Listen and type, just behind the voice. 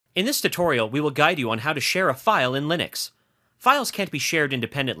In this tutorial, we will guide you on how to share a file in Linux. Files can't be shared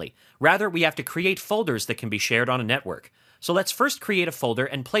independently. Rather, we have to create folders that can be shared on a network. So let's first create a folder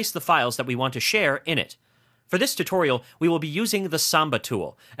and place the files that we want to share in it. For this tutorial, we will be using the Samba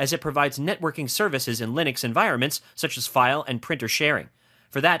tool, as it provides networking services in Linux environments such as file and printer sharing.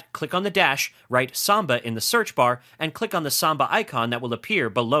 For that, click on the dash, write Samba in the search bar, and click on the Samba icon that will appear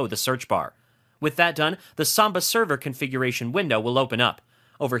below the search bar. With that done, the Samba Server configuration window will open up.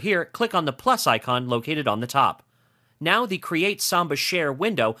 Over here, click on the plus icon located on the top. Now the Create Samba Share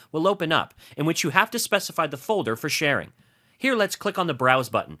window will open up, in which you have to specify the folder for sharing. Here, let's click on the Browse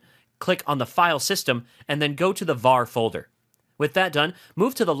button, click on the File System, and then go to the var folder. With that done,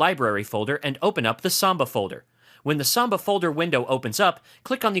 move to the Library folder and open up the Samba folder. When the Samba folder window opens up,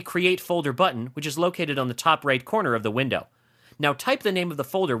 click on the Create Folder button, which is located on the top right corner of the window. Now type the name of the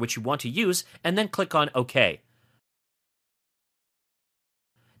folder which you want to use, and then click on OK.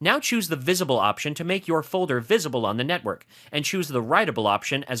 Now choose the Visible option to make your folder visible on the network, and choose the Writable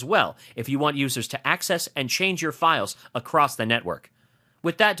option as well if you want users to access and change your files across the network.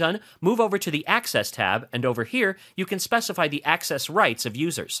 With that done, move over to the Access tab, and over here you can specify the access rights of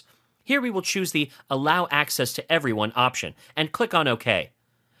users. Here we will choose the Allow Access to Everyone option, and click on OK.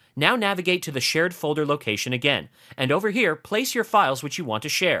 Now navigate to the Shared Folder location again, and over here place your files which you want to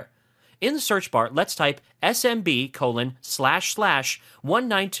share. In the search bar, let's type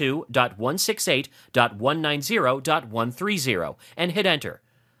smb://192.168.190.130 and hit enter.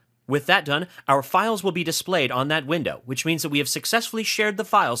 With that done, our files will be displayed on that window, which means that we have successfully shared the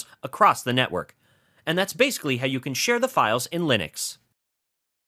files across the network. And that's basically how you can share the files in Linux.